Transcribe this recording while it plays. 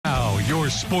your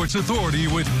sports authority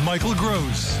with Michael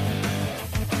Gross.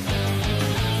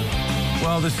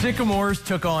 Well, the Sycamores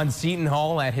took on Seton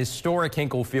Hall at historic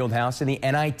Hinkle Fieldhouse in the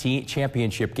NIT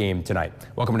championship game tonight.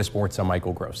 Welcome to Sports. I'm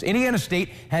Michael Gross. Indiana State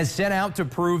has set out to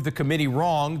prove the committee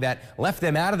wrong that left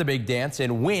them out of the big dance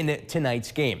and win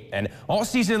tonight's game. And all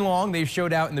season long, they've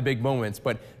showed out in the big moments.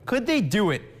 But could they do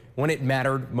it when it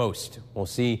mattered most? We'll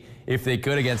see if they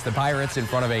could against the Pirates in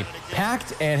front of a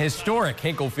packed and historic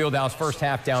Hinkle Fieldhouse. First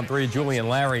half down 3. Julian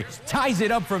Larry ties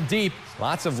it up from deep.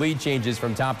 Lots of lead changes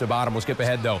from top to bottom. We'll skip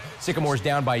ahead, though. Sycamores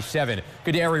down by 7.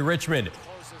 Kadari Richmond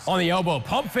on the elbow.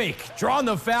 Pump fake. Drawing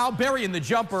the foul. Burying the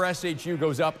jumper. SHU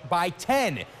goes up by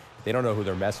 10. They don't know who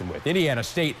they're messing with. Indiana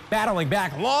State battling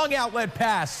back. Long outlet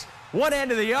pass. One end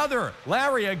to the other.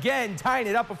 Larry again tying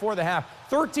it up before the half.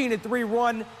 13-3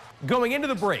 run. Going into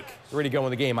the break, ready to go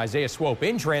in the game. Isaiah Swope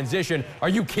in transition. Are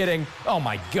you kidding? Oh,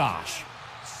 my gosh.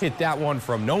 Hit that one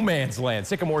from no man's land.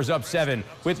 Sycamores up 7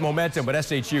 with momentum, but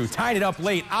SHU tied it up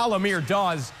late. Alamir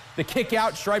Dawes, the kick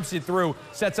out, stripes it through,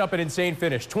 sets up an insane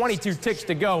finish. 22 ticks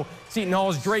to go. Seton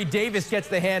Hall's Dre Davis gets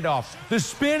the handoff. The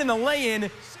spin and the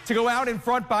lay-in to go out in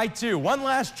front by 2. One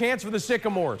last chance for the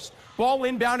Sycamores. Ball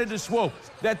inbounded to Swope.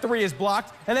 That 3 is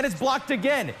blocked, and then it's blocked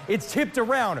again. It's tipped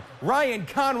around. Ryan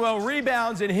Conwell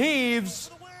rebounds and heaves.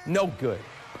 No good.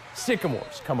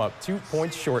 Sycamores come up 2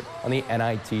 points short on the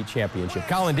NIT championship.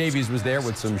 Colin Davies was there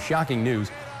with some shocking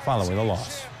news following the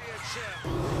loss.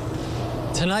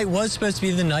 Tonight was supposed to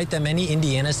be the night that many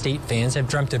Indiana State fans have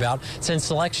dreamt about since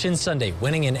Selection Sunday,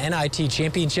 winning an NIT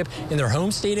championship in their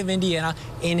home state of Indiana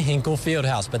in Hinkle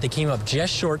Fieldhouse. But they came up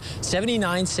just short,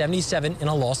 79-77, in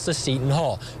a loss to Seton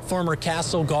Hall. Former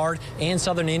Castle guard and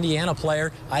Southern Indiana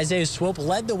player Isaiah Swope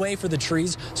led the way for the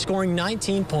Trees, scoring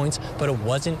 19 points, but it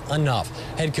wasn't enough.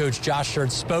 Head coach Josh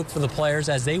Schertz spoke for the players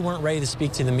as they weren't ready to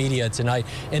speak to the media tonight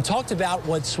and talked about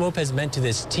what Swope has meant to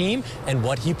this team and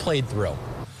what he played through.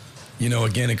 You know,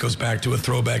 again, it goes back to a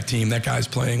throwback team. That guy's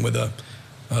playing with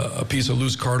a piece of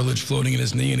loose cartilage floating in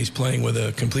his knee, and he's playing with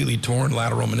a completely torn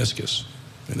lateral meniscus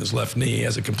in his left knee. He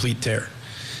has a complete tear.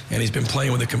 And he's been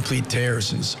playing with a complete tear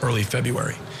since early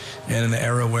February. And in an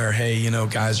era where, hey, you know,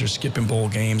 guys are skipping bowl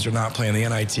games or not playing the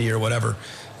NIT or whatever,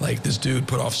 like this dude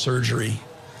put off surgery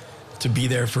to be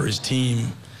there for his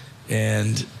team.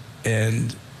 And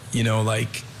you know,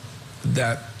 like,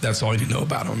 that's all you know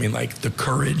about him. I mean, like, the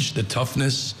courage, the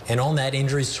toughness. And on that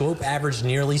injury, Swope averaged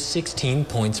nearly 16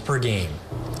 points per game.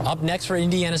 Up next for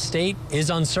Indiana State is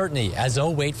uncertainty as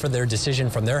they'll wait for their decision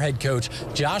from their head coach,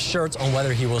 Josh Schertz, on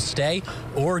whether he will stay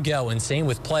or go, and same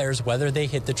with players whether they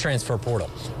hit the transfer portal.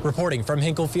 Reporting from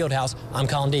Hinkle Fieldhouse, I'm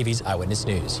Colin Davies, Eyewitness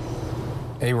News.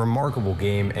 A remarkable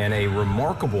game and a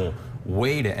remarkable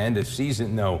way to end a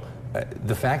season, though.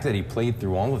 The fact that he played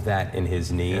through all of that in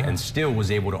his knee and still was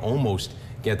able to almost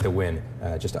get the win,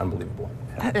 just unbelievable.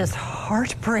 That is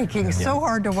heartbreaking. So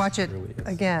hard to watch it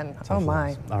again. Oh,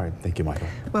 my. All right. Thank you, Michael.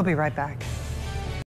 We'll be right back.